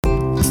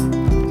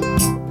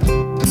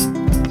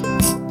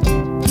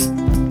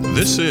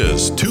This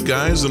is Two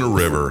Guys in a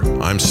River.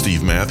 I'm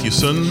Steve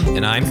Mathewson.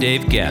 And I'm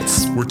Dave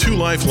Getz. We're two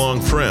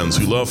lifelong friends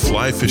who love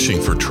fly fishing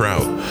for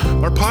trout.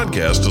 Our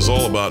podcast is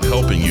all about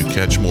helping you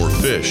catch more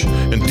fish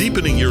and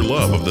deepening your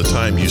love of the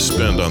time you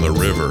spend on the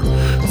river.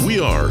 We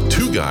are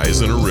Two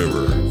Guys in a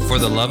River. For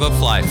the love of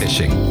fly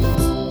fishing.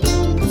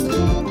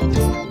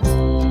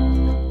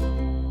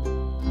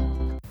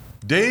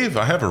 Dave,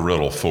 I have a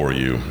riddle for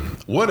you.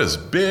 What is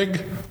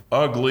big,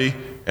 ugly,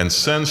 and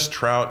sends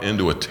trout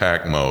into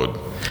attack mode?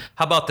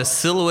 How about the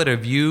silhouette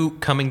of you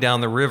coming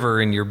down the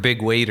river in your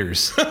big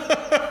waders?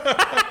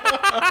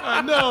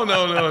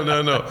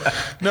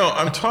 No,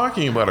 I'm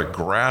talking about a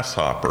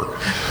grasshopper.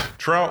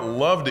 Trout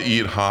love to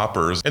eat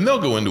hoppers, and they'll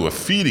go into a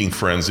feeding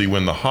frenzy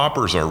when the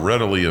hoppers are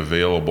readily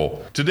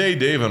available. Today,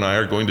 Dave and I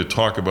are going to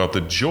talk about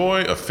the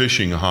joy of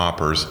fishing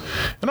hoppers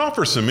and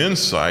offer some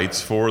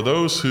insights for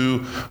those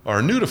who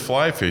are new to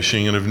fly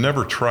fishing and have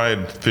never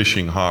tried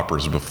fishing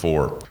hoppers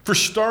before. For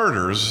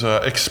starters,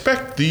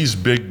 expect these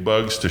big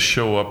bugs to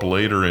show up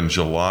later in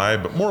July,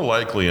 but more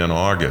likely in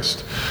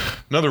August.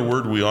 Another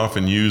word we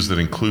often use that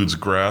includes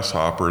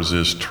grasshoppers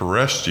is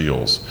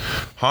terrestrials.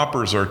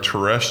 Hoppers are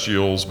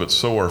terrestrials, but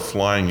so are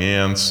flying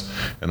ants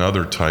and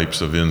other types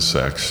of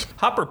insects.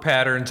 Hopper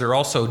patterns are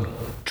also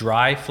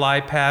dry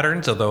fly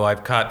patterns, although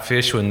I've caught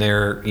fish when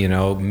they're,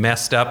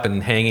 messed up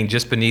and hanging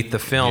just beneath the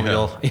film.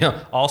 Yeah. You'll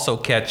also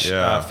catch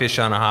fish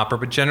on a hopper,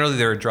 but generally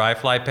they're a dry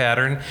fly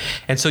pattern.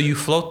 And so you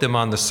float them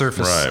on the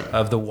surface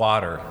of the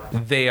water.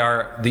 They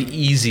are the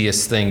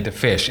easiest thing to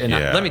fish. And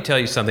let me tell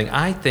you something.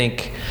 I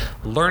think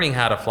learning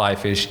how to fly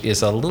fish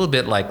is a little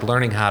bit like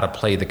learning how to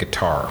play the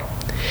guitar.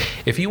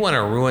 If you want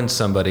to ruin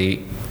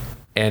somebody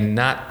and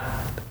not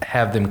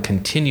have them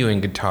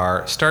continuing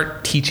guitar,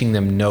 start teaching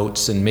them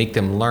notes and make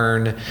them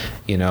learn,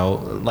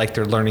 like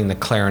they're learning the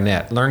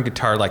clarinet. Learn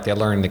guitar like they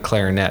learn the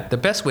clarinet. The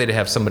best way to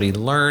have somebody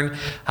learn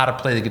how to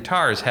play the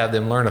guitar is have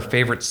them learn a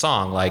favorite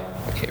song. Like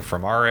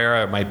from our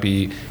era, it might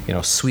be,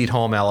 Sweet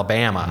Home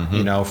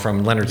Alabama,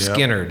 from Leonard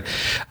Skinner,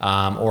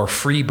 or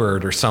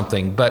Freebird or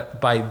something.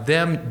 But by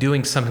them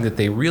doing something that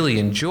they really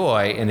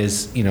enjoy and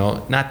is,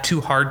 not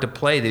too hard to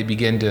play, they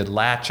begin to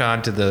latch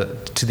on to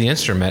the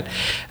instrument.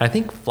 And I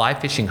think fly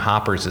fishing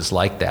hoppers is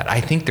like that.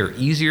 I think they're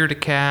easier to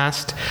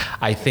cast.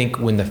 I think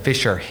when the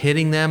fish are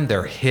hitting them,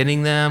 they're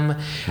hitting them.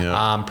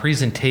 Yeah.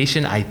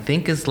 Presentation, I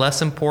think, is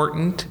less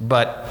important,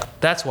 but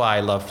that's why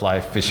I love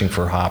fly fishing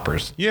for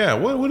hoppers. Yeah,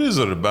 what is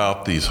it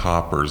about these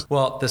hoppers?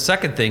 Well, the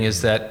second thing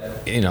is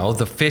that,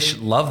 the fish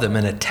love them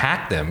and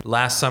attack them.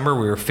 Last summer,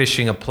 we were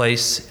fishing a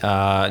place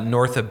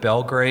north of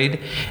Belgrade,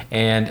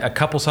 and a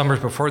couple summers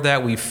before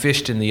that, we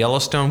fished in the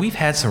Yellowstone. We've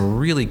had some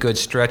really good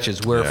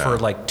stretches where for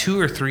like 2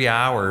 or 3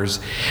 hours,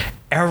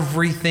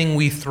 everything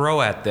we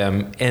throw at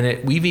them,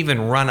 and we've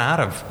even run out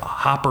of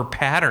hopper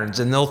patterns,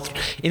 and they'll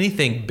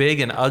anything big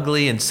and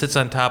ugly and sits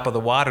on top of the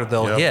water,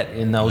 they'll hit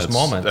in those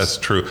moments. That's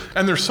true,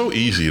 and they're so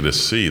easy to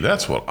see.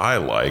 That's what I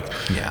like.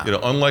 Yeah.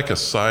 Unlike a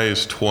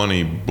size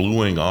 20 blue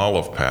wing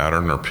olive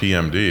pattern or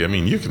PMD, I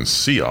mean, you can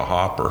see a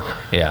hopper.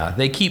 Yeah,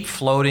 they keep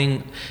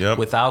floating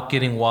without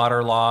getting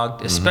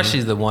waterlogged,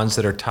 especially the ones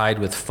that are tied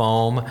with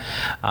foam,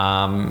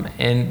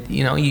 and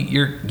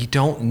you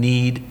don't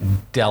need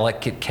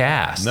delicate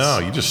casts. No,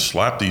 you just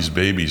slap these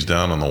babies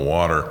down in the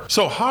water.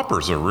 So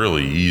hoppers are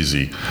really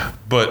easy,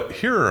 but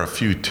here are a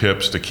few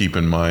tips to keep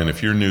in mind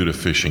if you're new to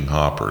fishing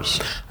hoppers.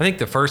 I think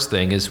the first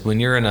thing is when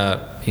you're in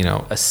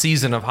a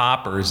season of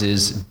hoppers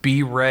is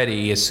be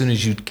ready as soon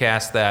as you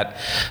cast that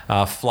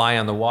fly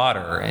on the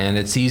water. And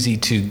it's easy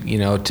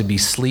to be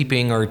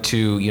sleeping or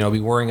to be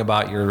worrying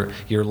about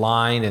your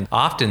line. And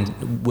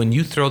often when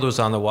you throw those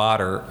on the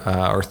water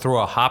or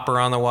throw a hopper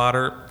on the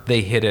water,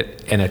 they hit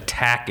it and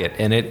attack it,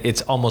 and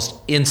it's almost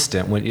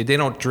instant. When they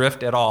don't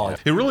drift at all.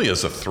 It really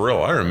is a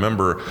thrill. I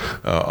remember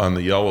on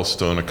the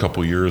Yellowstone a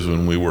couple years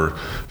when we were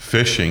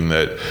fishing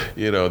that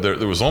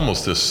there was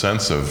almost this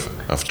sense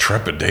of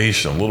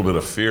trepidation, a little bit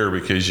of fear,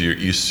 because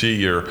you see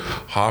your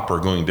hopper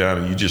going down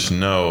and you just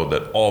know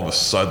that all of a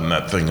sudden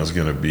that thing is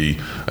going to be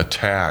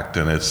attacked,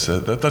 and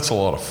that's a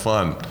lot of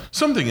fun.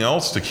 Something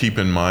else to keep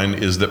in mind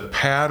is that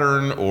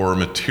pattern or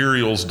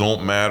materials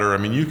don't matter. I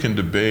mean, you can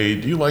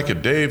debate, do you like a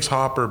Dave's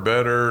hopper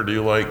better? Do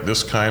you like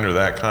this kind or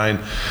that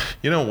kind?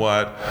 You know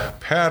what?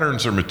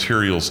 Patterns or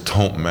materials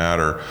don't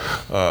matter,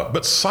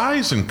 but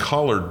size and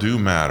color do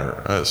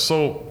matter.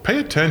 So pay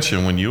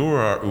attention when you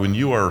are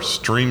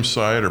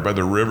streamside or by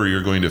the river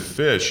you're going to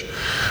fish.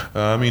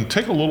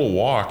 Take a little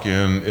walk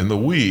in the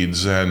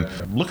weeds and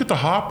look at the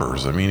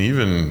hoppers.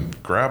 Even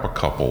grab a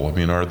couple.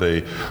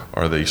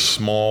 Are they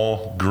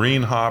small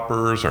green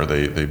hoppers? Are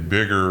they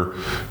bigger,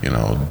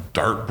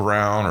 dark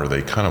brown? Are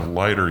they kind of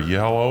lighter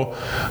yellow?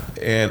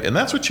 And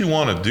that's what you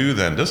want to do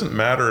then. It doesn't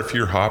matter if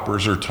your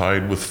hoppers are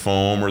tied with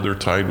foam or they're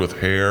tied with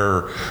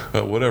hair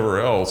or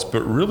whatever else,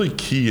 but really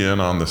key in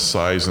on the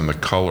size and the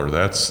color.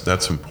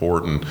 That's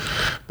important.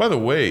 By the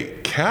way,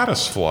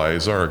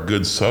 caddisflies are a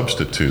good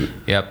substitute.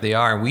 Yep, they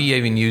are. We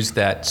even used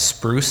that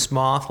spruce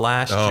moth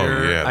last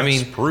year. Oh yeah,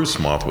 spruce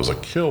moth was a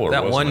killer.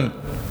 That one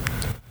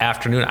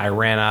afternoon, I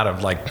ran out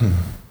of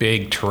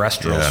big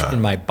terrestrials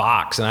in my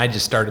box, and I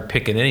just started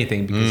picking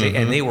anything because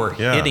they were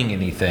hitting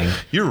anything.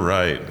 You're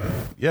right.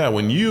 Yeah,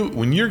 when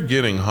you're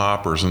getting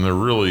hoppers and they're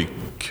really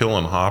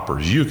killing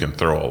hoppers, you can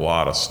throw a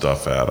lot of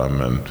stuff at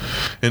them,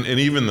 and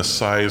even the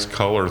size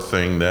color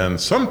thing then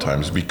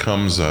sometimes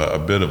becomes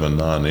a bit of a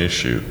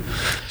non-issue.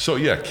 So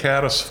yeah,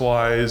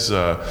 caddisflies,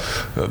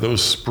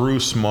 those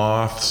spruce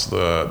moths,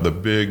 the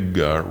big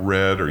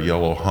red or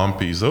yellow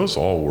humpies, those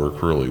all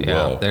work really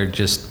well.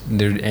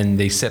 And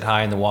they sit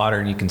high in the water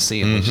and you can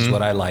see them, which is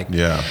what I like.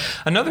 Yeah.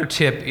 Another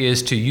tip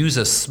is to use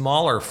a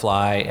smaller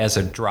fly as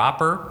a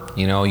dropper.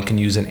 You can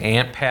use an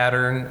ant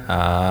pattern,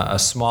 a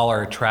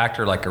smaller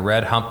attractor like a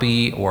red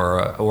humpy or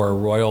a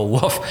royal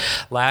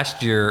wolf.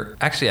 Last year,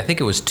 actually, I think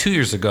it was 2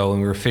 years ago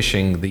when we were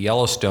fishing the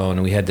Yellowstone,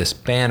 and we had this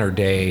banner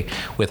day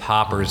with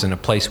hoppers in a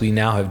place we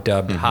now have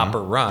dubbed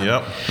Hopper Run.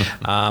 Yep.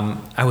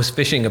 I was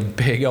fishing a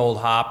big old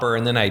hopper,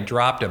 and then I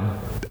dropped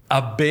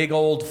a big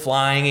old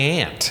flying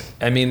ant.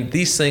 I mean,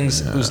 these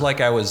things, it was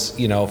like I was,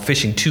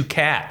 fishing two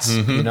cats.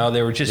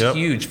 They were just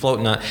huge,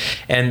 floating on.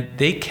 And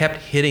they kept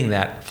hitting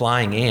that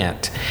flying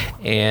ant.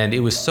 And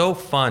it was so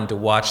fun to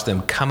watch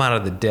them come out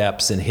of the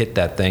depths and hit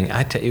that thing.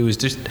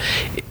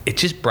 It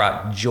just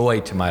brought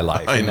joy to my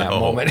life in that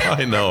moment.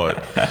 I know it.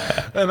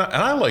 And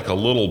I like a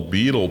little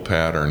beetle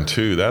pattern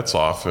too. That's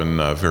often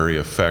very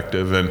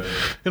effective. And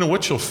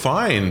what you'll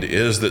find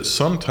is that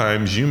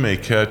sometimes you may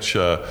catch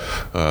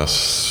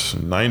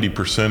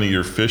 90% of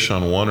your fish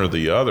on one or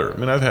the other. I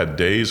mean, I've had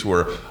days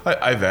where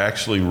I've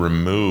actually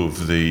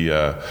removed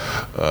the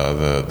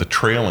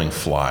trailing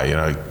fly.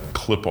 I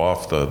clip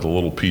off the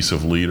little piece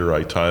of leader,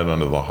 I tie it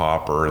under the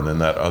hopper, and then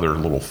that other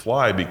little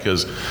fly,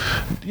 because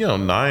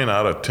 9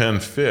 out of 10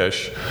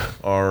 fish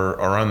are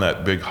on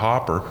that big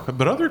hopper.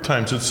 But other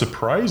times it's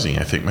surprising.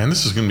 I think, man,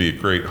 this is going to be a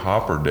great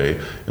hopper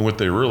day, and what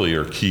they really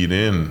are keyed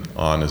in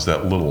on is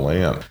that little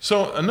ant.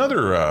 So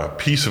another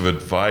piece of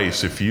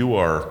advice, if you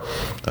are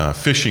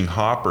fishing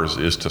hoppers,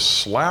 is to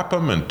slap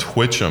them and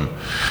twitch them.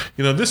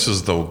 This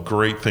is the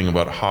great thing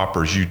about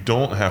hoppers. You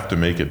don't have to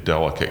make a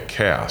delicate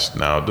cast.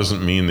 Now, it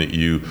doesn't mean that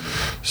you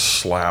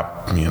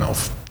slap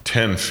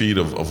 10 feet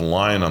of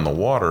line on the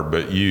water,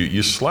 but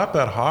you slap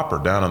that hopper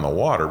down in the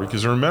water,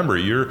 because remember,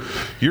 you're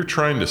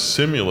trying to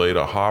simulate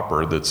a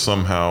hopper that's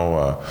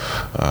somehow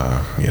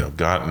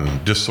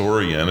gotten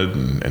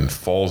disoriented and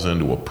falls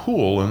into a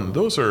pool, and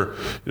those are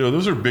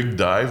big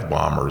dive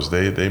bombers.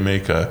 They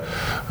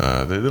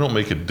don't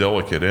make a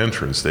delicate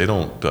entrance. They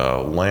don't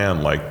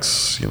land like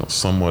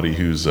somebody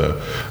who's a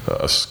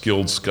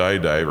skilled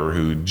skydiver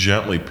who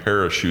gently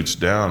parachutes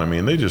down. I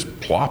mean, they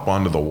just plop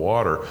onto the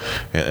water,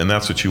 and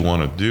that's what you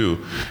want to do.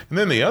 And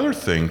then the other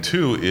thing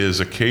too is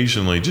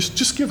occasionally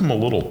just give them a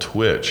little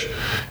twitch,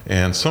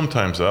 and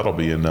sometimes that'll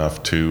be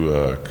enough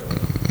to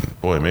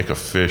make a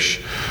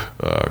fish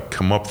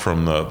come up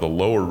from the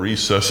lower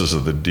recesses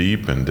of the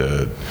deep and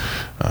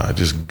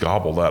just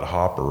gobble that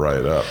hopper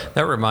right up.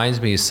 That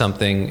reminds me of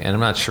something, and I'm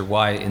not sure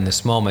why in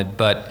this moment,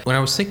 but when I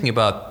was thinking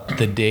about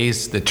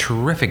the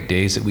terrific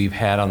days that we've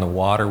had on the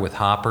water with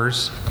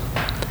hoppers,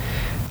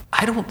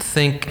 I don't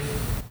think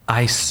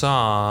I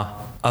saw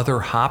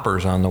other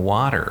hoppers on the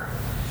water.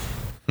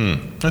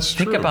 That's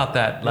true. Think about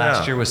that.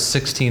 Last year was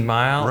 16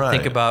 Mile. Right.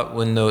 Think about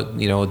when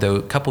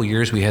the couple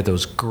years we had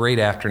those great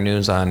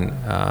afternoons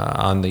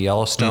on the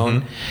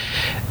Yellowstone.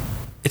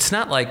 It's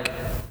not like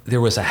there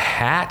was a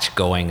hatch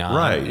going on.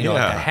 Right. Like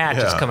a hatch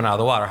is coming out of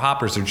the water.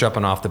 Hoppers are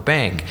jumping off the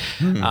bank.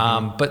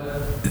 But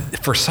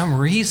for some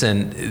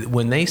reason,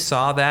 when they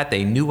saw that,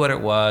 they knew what it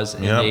was,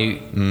 and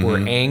they were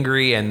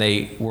angry, and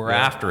they were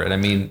after it. I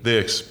mean, they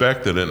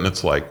expected it, and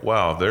it's like,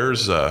 wow,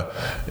 there's a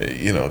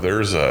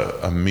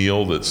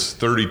meal that's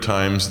 30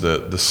 times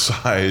the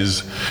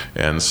size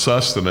and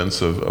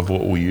sustenance of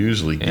what we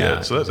usually get.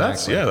 Yeah, so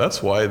exactly.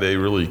 that's why they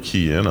really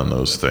key in on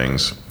those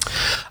things.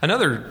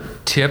 Another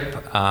tip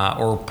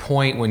or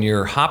point when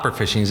you're hopper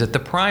fishing is that the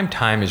prime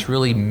time is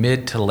really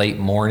mid to late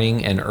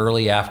morning and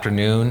early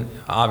afternoon.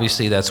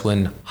 Obviously, that's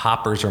when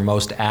hoppers are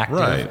most active.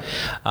 Right.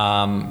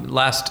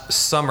 Last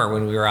summer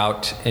when we were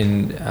out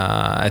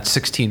at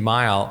 16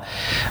 Mile,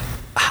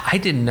 I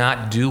did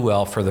not do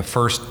well for the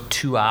first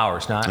 2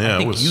 hours. Now, I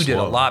think you did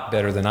a lot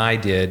better than I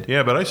did.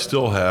 Yeah, but I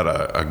still had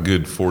a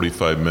good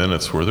 45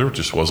 minutes where there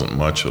just wasn't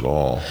much at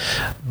all.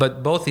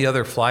 But both the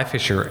other fly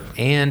fisher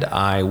and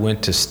I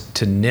went to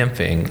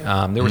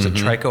nymphing. There was a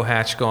trico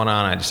hatch going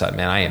on. I just thought,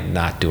 man, I am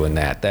not doing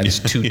that. That's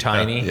too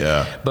tiny.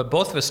 Yeah. But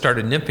both of us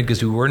started nymphing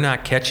because we were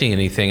not catching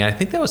anything. I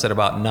think that was at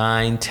about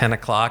 9, 10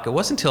 o'clock. It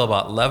wasn't until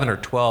about 11 or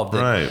 12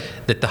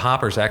 that the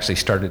hoppers actually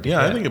started to hit.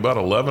 I think about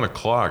 11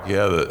 o'clock,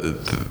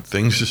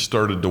 things just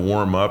started to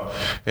warm up.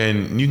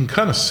 And you can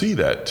kind of see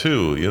that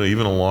too.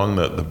 Even along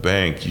the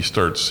bank, you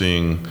start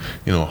seeing,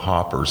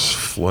 hoppers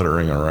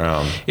fluttering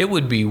around. It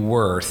would be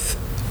worth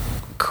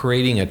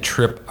creating a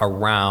trip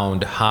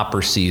around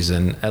hopper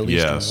season at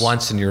least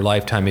once in your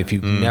lifetime if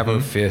you've never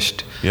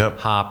fished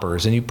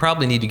hoppers. And you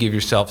probably need to give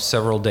yourself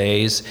several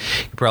days.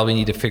 You probably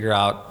need to figure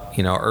out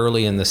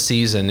early in the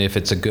season, if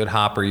it's a good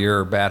hopper year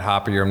or bad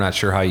hopper year. I'm not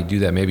sure how you do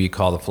that. Maybe you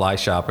call the fly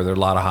shopper. There are a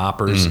lot of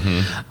hoppers.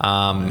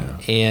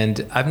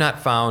 And I've not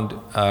found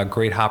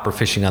great hopper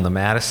fishing on the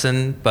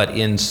Madison, but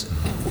in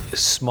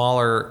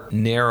smaller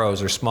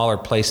narrows or smaller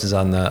places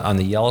on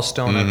the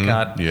Yellowstone, I've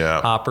got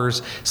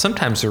hoppers.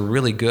 Sometimes they're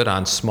really good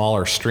on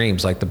smaller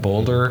streams like the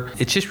Boulder.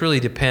 It just really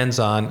depends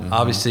on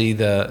obviously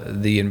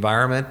the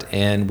environment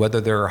and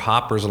whether there are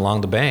hoppers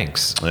along the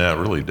banks. Yeah, it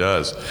really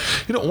does.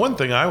 One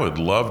thing I would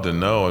love to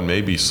know, and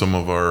maybe some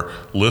of our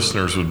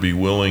listeners would be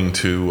willing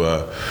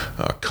to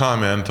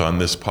comment on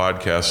this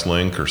podcast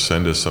link or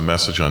send us a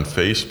message on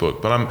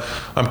Facebook, but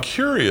I'm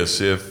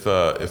curious if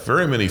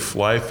very many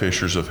fly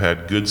fishers have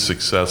had good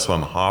success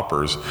on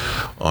hoppers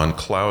on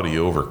cloudy,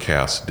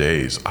 overcast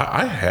days.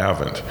 I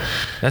haven't.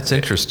 That's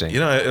interesting.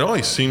 It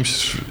always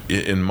seems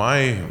in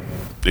my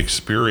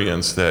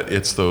experience that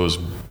it's those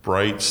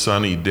bright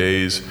sunny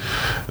days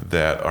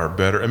that are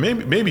better,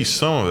 and maybe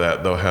some of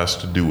that though has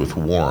to do with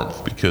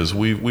warmth, because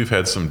we've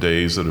had some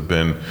days that have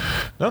been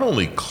not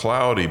only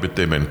cloudy but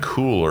they've been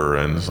cooler,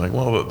 and it's like,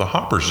 well, the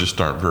hoppers just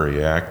aren't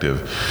very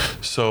active.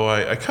 So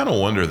I kind of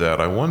wonder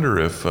that. I wonder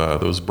if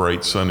those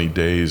bright sunny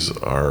days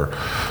are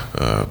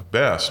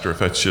best, or if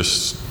that's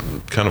just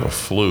kind of a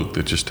fluke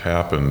that just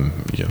happened,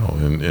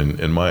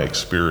 in my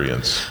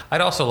experience.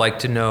 I'd also like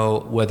to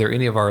know whether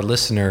any of our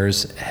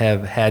listeners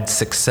have had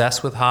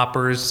success with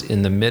hoppers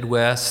in the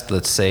Midwest,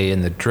 let's say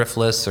in the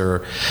Driftless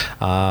or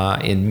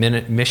in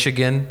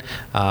Michigan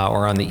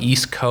or on the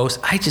East Coast.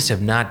 I just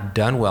have not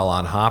done well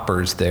on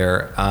hoppers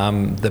there.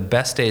 The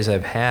best days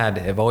I've had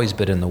have always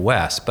been in the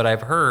West, but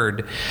I've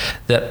heard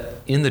that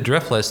in the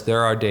Driftless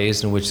there are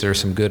days in which there's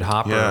some good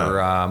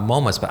hopper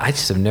moments, but I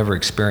just have never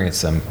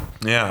experienced them.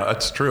 Yeah,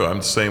 that's true. I'm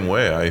the same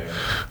way.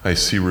 I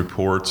see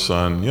reports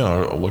on,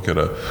 I look at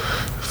a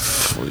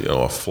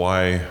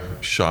fly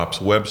shop's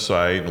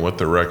website and what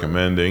they're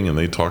recommending, and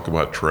they talk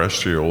about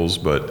terrestrials,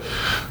 but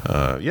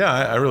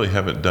I really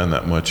haven't done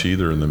that much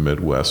either in the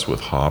Midwest with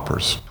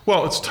hoppers.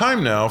 Well, it's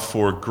time now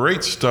for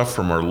great stuff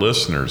from our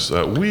listeners.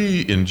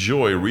 We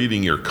enjoy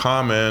reading your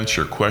comments,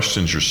 your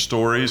questions, your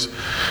stories,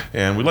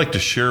 and we'd like to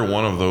share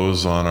one of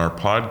those on our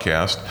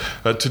podcast.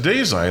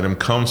 Today's item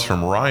comes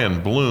from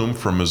Ryan Bloom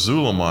from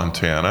Missoula,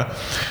 Montana,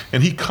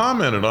 and he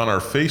commented on our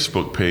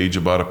Facebook page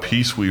about a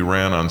piece we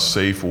ran on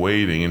safe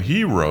wading, and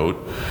he wrote,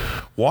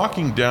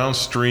 "Walking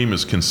downstream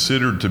is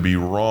considered to be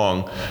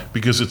wrong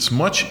because it's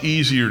much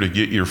easier to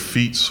get your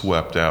feet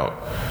swept out.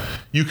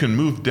 You can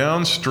move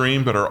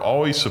downstream but are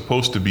always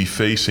supposed to be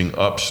facing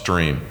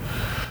upstream.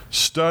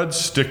 Studs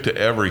stick to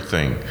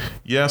everything.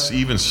 Yes,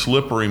 even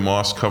slippery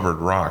moss-covered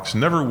rocks.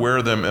 Never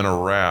wear them in a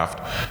raft,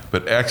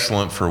 but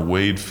excellent for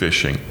wade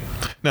fishing."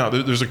 Now,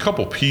 there's a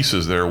couple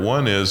pieces there.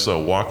 One is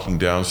walking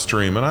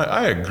downstream, and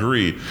I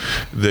agree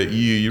that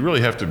you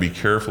really have to be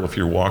careful if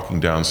you're walking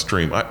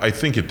downstream. I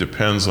think it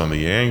depends on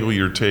the angle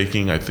you're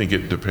taking. I think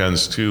it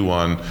depends, too,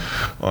 on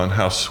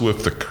how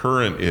swift the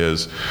current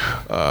is.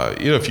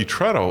 If you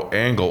try to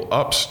angle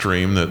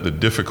upstream, the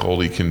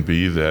difficulty can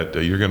be that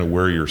you're going to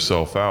wear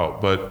yourself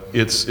out. But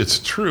it's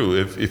true.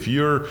 If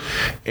you're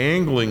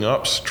angling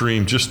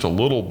upstream just a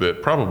little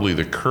bit, probably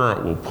the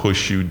current will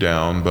push you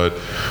down, but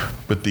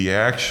the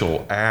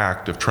actual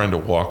act of trying to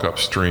walk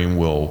upstream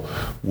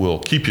will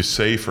keep you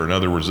safer. In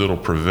other words, it'll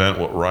prevent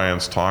what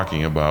Ryan's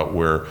talking about,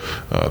 where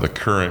the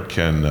current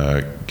can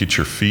get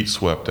your feet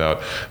swept out.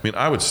 I mean,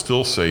 I would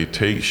still say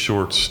take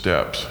short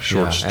steps,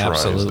 short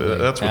strides. Absolutely.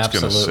 That's what's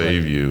going to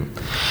save you.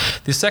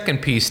 The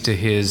second piece to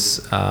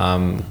his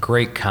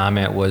great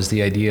comment was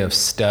the idea of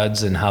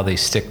studs and how they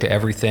stick to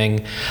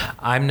everything.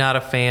 I'm not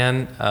a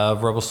fan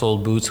of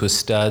rubber-soled boots with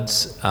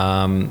studs.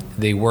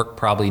 They work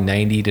probably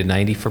 90 to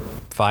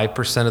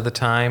 95% of the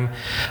time,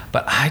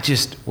 but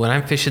when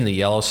I'm fishing the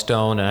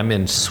Yellowstone and I'm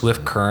in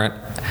swift current,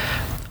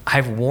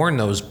 I've worn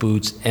those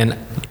boots, and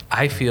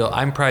I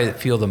probably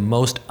feel the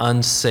most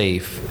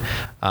unsafe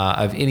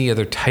of any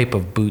other type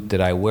of boot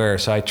that I wear.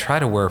 So I try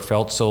to wear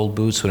felt-soled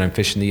boots when I'm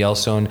fishing the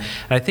Yellowstone,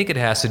 and I think it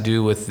has to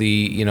do with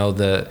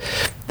the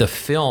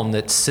film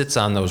that sits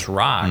on those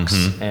rocks,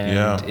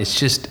 and it's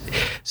just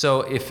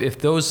so if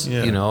those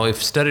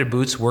if studded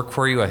boots work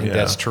for you, I think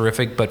that's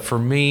terrific. But for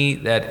me,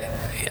 that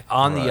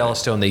on the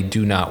Yellowstone, they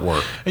do not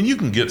work. And you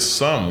can get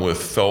some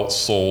with felt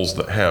soles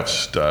that have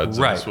studs.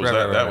 Right.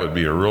 That would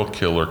be a real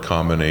killer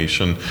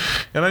combination.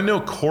 And I know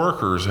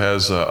Corkers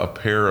has a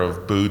pair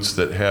of boots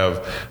that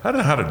have, I don't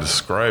know how to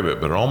describe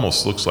it, but it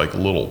almost looks like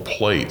little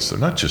plates. They're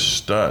not just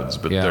studs,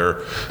 but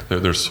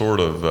they're sort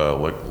of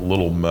like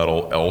little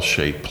metal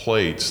L-shaped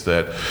plates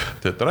that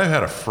I've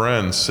had a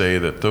friend say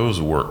that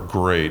those work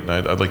great, and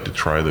I'd like to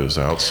try those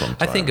out sometime.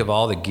 I think of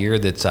all the gear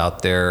that's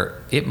out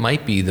there, it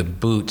might be the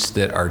boots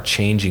that are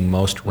changing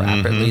most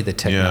rapidly, the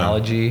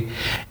technology,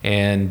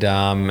 and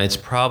it's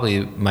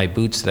probably my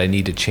boots that I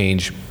need to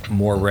change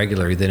more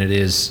regularly than it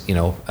is,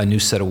 a new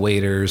set of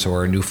waders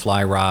or a new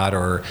fly rod.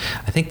 Or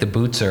I think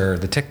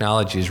the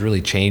technology is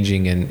really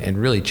changing and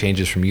really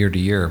changes from year to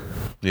year.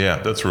 Yeah,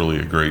 that's really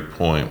a great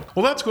point.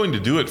 Well, that's going to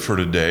do it for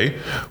today.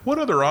 What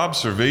other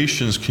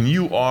observations can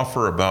you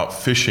offer about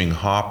fishing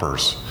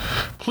hoppers?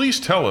 Please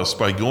tell us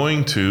by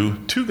going to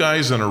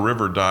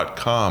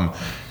twoguysonariver.com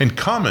and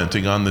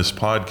commenting on this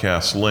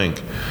podcast link.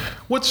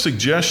 What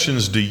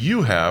suggestions do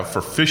you have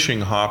for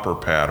fishing hopper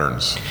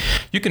patterns?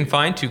 You can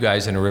find Two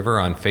Guys in a River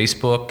on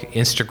Facebook,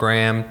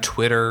 Instagram,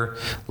 Twitter,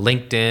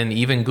 LinkedIn,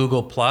 even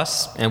Google+.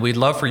 And we'd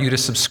love for you to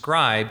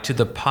subscribe to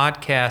the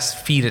podcast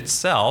feed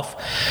itself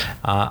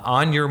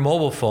on your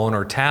mobile phone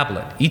or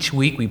tablet. Each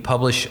week we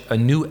publish a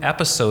new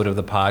episode of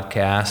the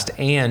podcast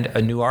and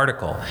a new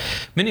article.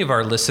 Many of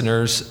our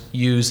listeners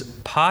use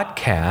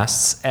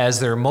podcasts as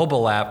their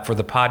mobile app for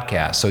the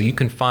podcast. So you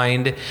can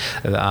find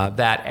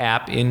that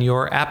app in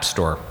your app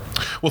store.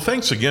 Well,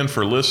 thanks again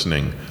for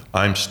listening.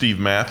 I'm Steve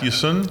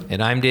Mathewson.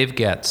 And I'm Dave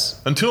Getz.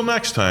 Until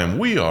next time,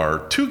 we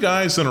are Two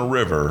Guys in a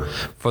River.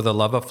 For the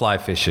love of fly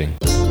fishing.